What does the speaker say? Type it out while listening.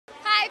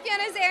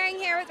Fiona Zaring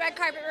here with Red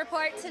Carpet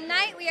Report.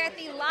 Tonight we are at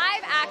the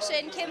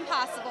live-action Kim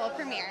Possible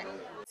premiere.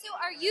 So,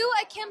 are you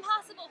a Kim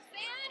Possible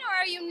fan, or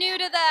are you new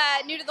to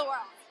the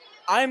world?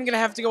 I'm gonna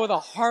have to go with a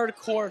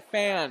hardcore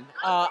fan.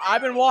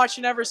 I've been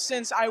watching ever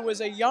since I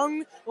was a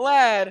young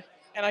lad,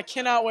 and I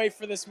cannot wait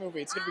for this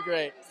movie. It's gonna be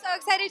great. I'm so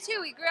excited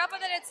too. We grew up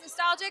with it. It's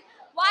nostalgic.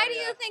 Why do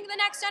you think the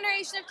next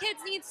generation of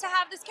kids needs to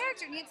have this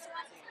character?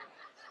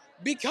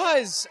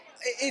 Because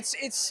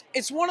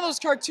it's one of those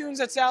cartoons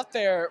that's out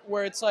there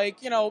where it's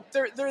like, you know,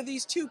 there are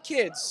these two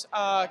kids,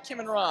 Kim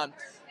and Ron,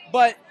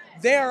 but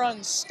they are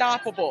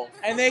unstoppable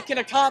and they can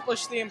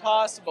accomplish the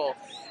impossible.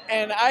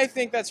 And I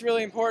think that's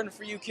really important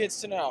for you kids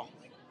to know.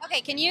 Okay,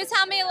 can you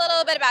tell me a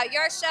little bit about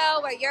your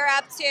show, what you're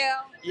up to?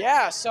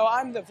 Yeah, so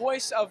I'm the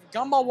voice of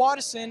Gumball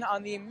Watterson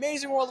on The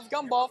Amazing World of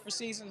Gumball for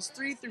seasons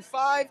 3 through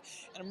 5,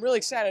 and I'm really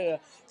excited to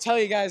tell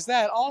you guys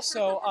that.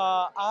 Also,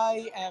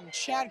 I am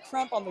Chad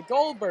Crump on The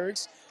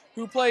Goldbergs,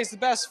 who plays the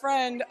best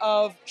friend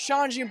of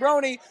Sean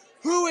Giambrone,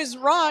 who is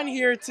Ron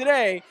here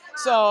today.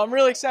 So I'm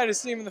really excited to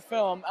see him in the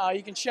film.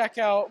 You can check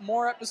out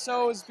more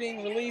episodes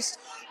being released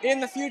in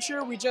the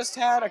future. We just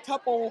had a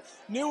couple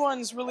new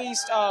ones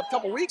released a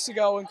couple weeks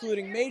ago,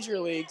 including Major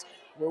Leagues,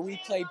 where we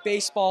play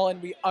baseball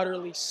and we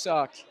utterly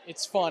suck.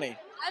 It's funny.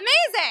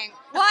 Amazing.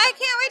 Well, I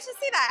can't wait to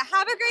see that.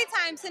 Have a great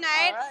time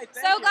tonight. All right,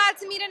 so glad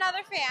to meet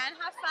another fan.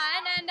 Have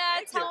fun, and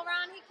tell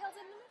Ron he killed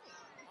it in the movie.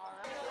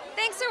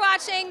 Thanks for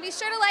watching. Be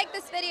sure to like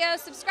this video,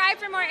 subscribe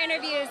for more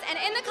interviews, and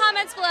in the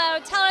comments below,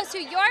 tell us who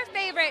your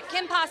favorite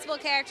Kim Possible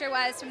character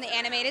was from the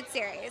animated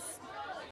series.